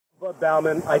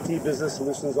Bauman, IT Business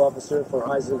Solutions Officer for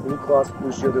Horizon Blue Cross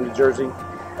Blue Shield in New Jersey.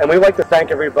 And we'd like to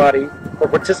thank everybody for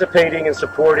participating and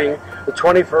supporting the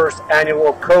 21st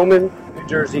Annual Komen, New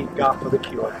Jersey Golf for the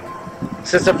Cure.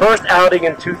 Since the first outing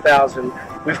in 2000,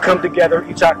 we've come together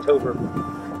each October.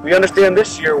 We understand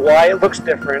this year why it looks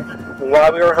different and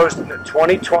why we are hosting the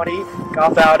 2020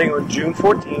 golf outing on June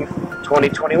 14th,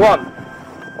 2021.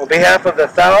 On behalf of the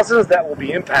thousands that will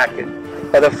be impacted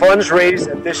by the funds raised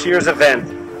at this year's event,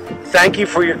 thank you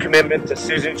for your commitment to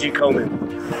Susan G. Komen.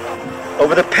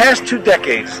 Over the past 2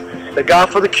 decades, the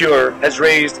Golf for the Cure has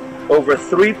raised over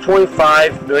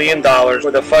 $3.5 million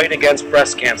for the fight against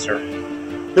breast cancer.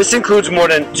 This includes more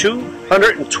than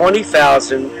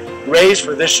 $220,000 raised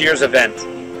for this year's event.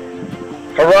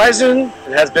 Horizon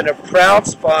has been a proud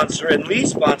sponsor and lead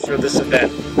sponsor of this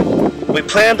event. We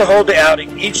plan to hold the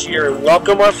outing each year and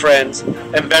welcome our friends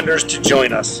and vendors to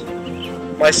join us.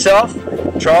 Myself,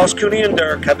 Charles, Cooney, and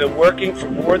Dirk have been working for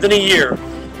more than a year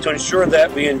to ensure that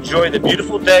we enjoy the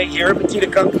beautiful day here at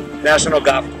Petitacunk National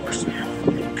Golf Course.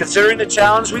 Considering the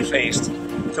challenge we faced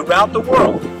throughout the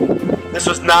world, this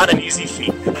was not an easy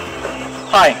feat.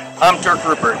 Hi, I'm Dirk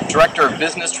Rupert, Director of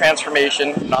Business Transformation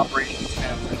and Operations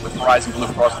Management with Horizon Blue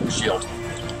Cross Blue Shield.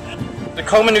 The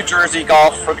Komen, New Jersey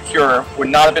Golf for the Cure would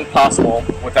not have been possible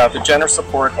without the generous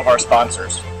support of our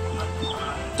sponsors.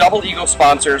 Double Eagle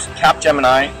sponsors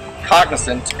Capgemini,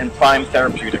 Cognizant, and Prime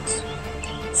Therapeutics.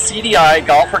 CDI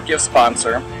Golfer Gift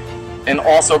sponsor, and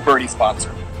also Birdie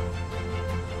sponsor.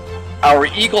 Our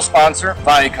Eagle sponsor,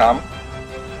 Viacom,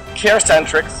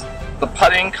 CareCentrix, the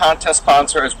putting contest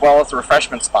sponsor as well as the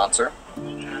refreshment sponsor,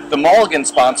 the Mulligan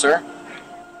sponsor,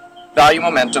 Value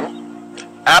Momentum,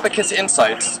 Abacus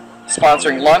Insights,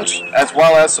 sponsoring lunch as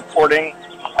well as supporting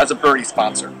as a Birdie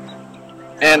sponsor.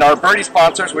 And our Birdie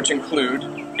sponsors, which include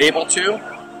Able2,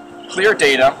 Clear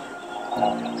Data,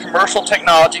 Commercial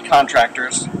Technology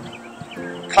Contractors,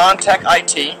 Contech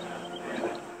IT,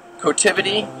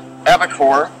 Cotivity,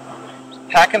 Evacor,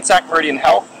 Hackensack Meridian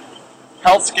Health,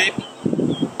 Healthscape,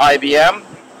 IBM,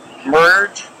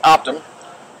 Merge, Optum,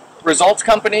 Results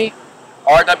Company,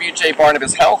 RWJ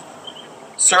Barnabas Health,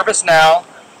 ServiceNow,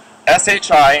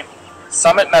 SHI,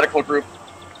 Summit Medical Group,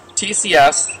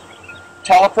 TCS,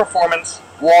 Teleperformance,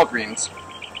 Walgreens,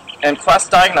 and Quest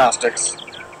Diagnostics.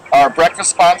 Our breakfast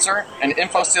sponsor and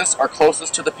Infosys are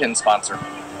closest to the pin sponsor.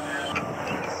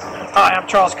 Hi, I'm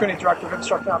Charles Cooney, Director of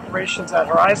Infrastructure Operations at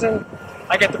Horizon.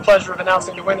 I get the pleasure of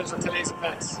announcing the winners of today's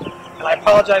events. And I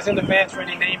apologize in advance for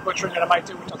any name butchering that I might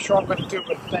do, which I'm sure I'm going to do,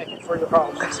 but thank you for your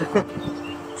apologies.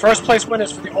 First place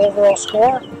winners for the overall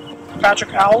score,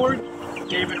 Patrick Alward,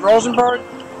 David Rosenberg,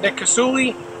 Nick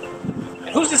Casuli, and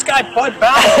who's this guy, Bud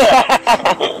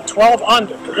Bauer? 12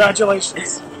 under,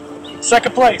 congratulations.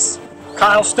 Second place,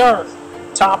 Kyle Stern,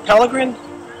 Tom Pellegrin,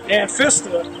 Dan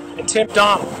Pfister, and Tim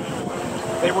Donald.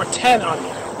 They were 10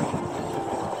 under.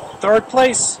 Third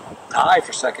place, Tie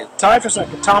for second,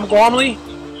 Tom Gormley.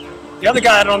 The other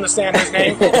guy, I don't understand his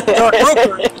name, Dirk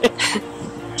Rupert,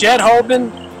 Jed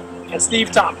Holman, and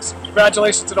Steve Thomas.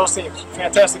 Congratulations to those teams.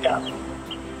 Fantastic out.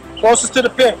 Closest to the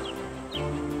pin,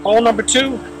 hole number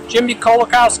 2, Jimmy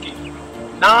Kolakowski.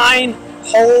 9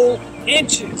 whole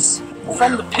inches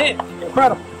from the pin.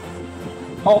 Incredible.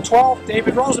 Hole 12,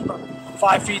 David Rosenberg.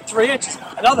 5 feet 3 inches.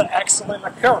 Another excellent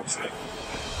occurrence.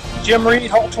 Jim Reed,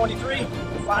 hole 23,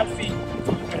 5 feet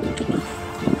from the pin.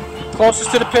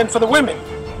 Closest to the pin for the women,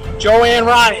 Joanne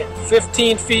Ryan,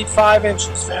 15 feet 5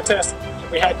 inches. Fantastic.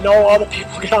 We had no other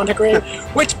people get on the green,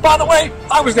 which, by the way,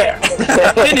 I was there.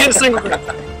 Didn't hit a single green.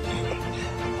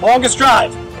 Longest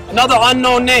drive, another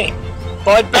unknown name,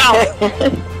 Bud Bauer.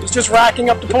 He's just racking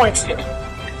up the points here.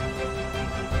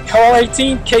 Hole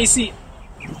 18, Casey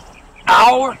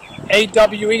Auer,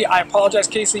 A-W-E. I apologize,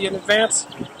 Casey, in advance.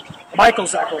 Michael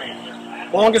Zachary.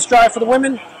 Longest drive for the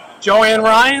women, Joanne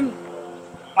Ryan,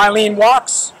 Eileen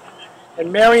Walks,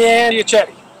 and Marianne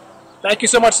Giachetti. Thank you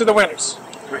so much to the winners.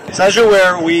 So as you're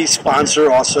aware, we sponsor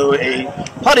also a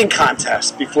putting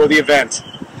contest before the event.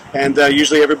 And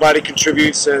usually everybody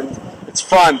contributes, and it's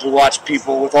fun to watch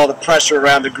people with all the pressure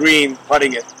around the green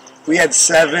putting it. We had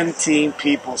 17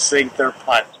 people sink their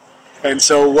putt. And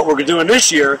so what we're doing this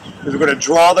year is we're going to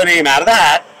draw the name out of the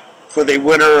hat for the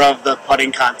winner of the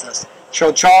putting contest.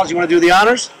 So Charles, you want to do the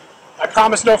honors? I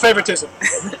promise no favoritism.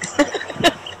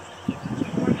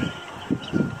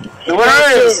 The winner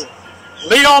is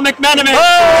Leo McMenamin.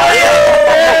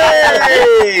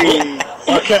 Hey!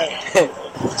 Okay.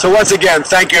 So once again,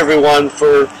 thank you everyone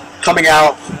for coming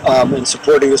out and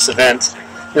supporting this event.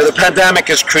 You know, the pandemic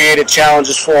has created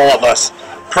challenges for all of us,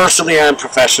 personally and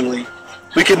professionally,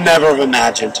 we could never have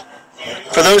imagined.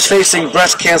 For those facing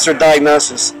breast cancer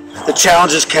diagnosis, the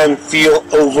challenges can feel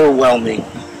overwhelming.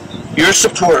 Your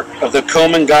support of the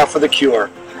Komen Golf for the Cure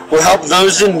will help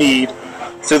those in need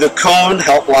through the Komen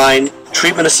Helpline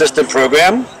Treatment Assistant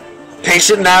Program,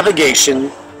 patient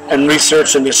navigation, and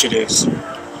research initiatives.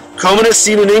 Komen has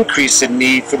seen an increase in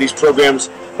need for these programs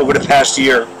over the past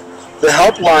year. The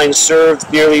helpline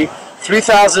served nearly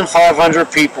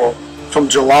 3,500 people from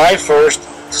July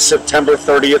 1st to September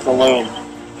 30th alone,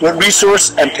 with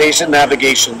resource and patient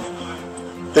navigation.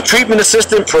 The Treatment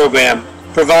Assistant Program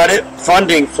provided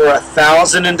funding for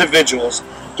 1,000 individuals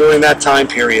during that time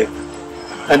period.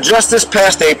 And just this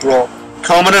past April,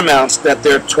 Komen announced that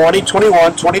their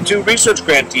 2021-22 research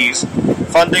grantees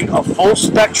funding a full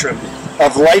spectrum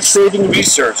of life-saving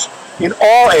research in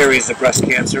all areas of breast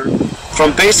cancer,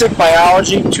 from basic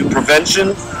biology to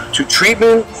prevention, to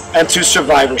treatment, and to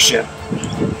survivorship.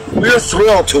 We are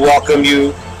thrilled to welcome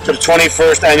you to the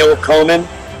 21st Annual Komen,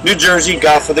 New Jersey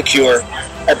Golf for the Cure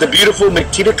at the beautiful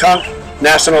McTeaticunk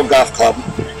National Golf Club.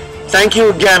 Thank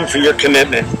you again for your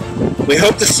commitment. We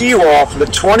hope to see you all for the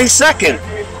 22nd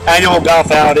Annual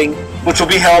Golf Outing, which will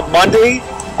be held Monday,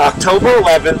 October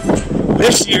 11th,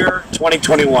 this year,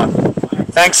 2021.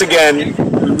 Thanks again.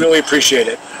 We really appreciate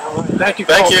it. Thank you.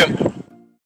 Thank you.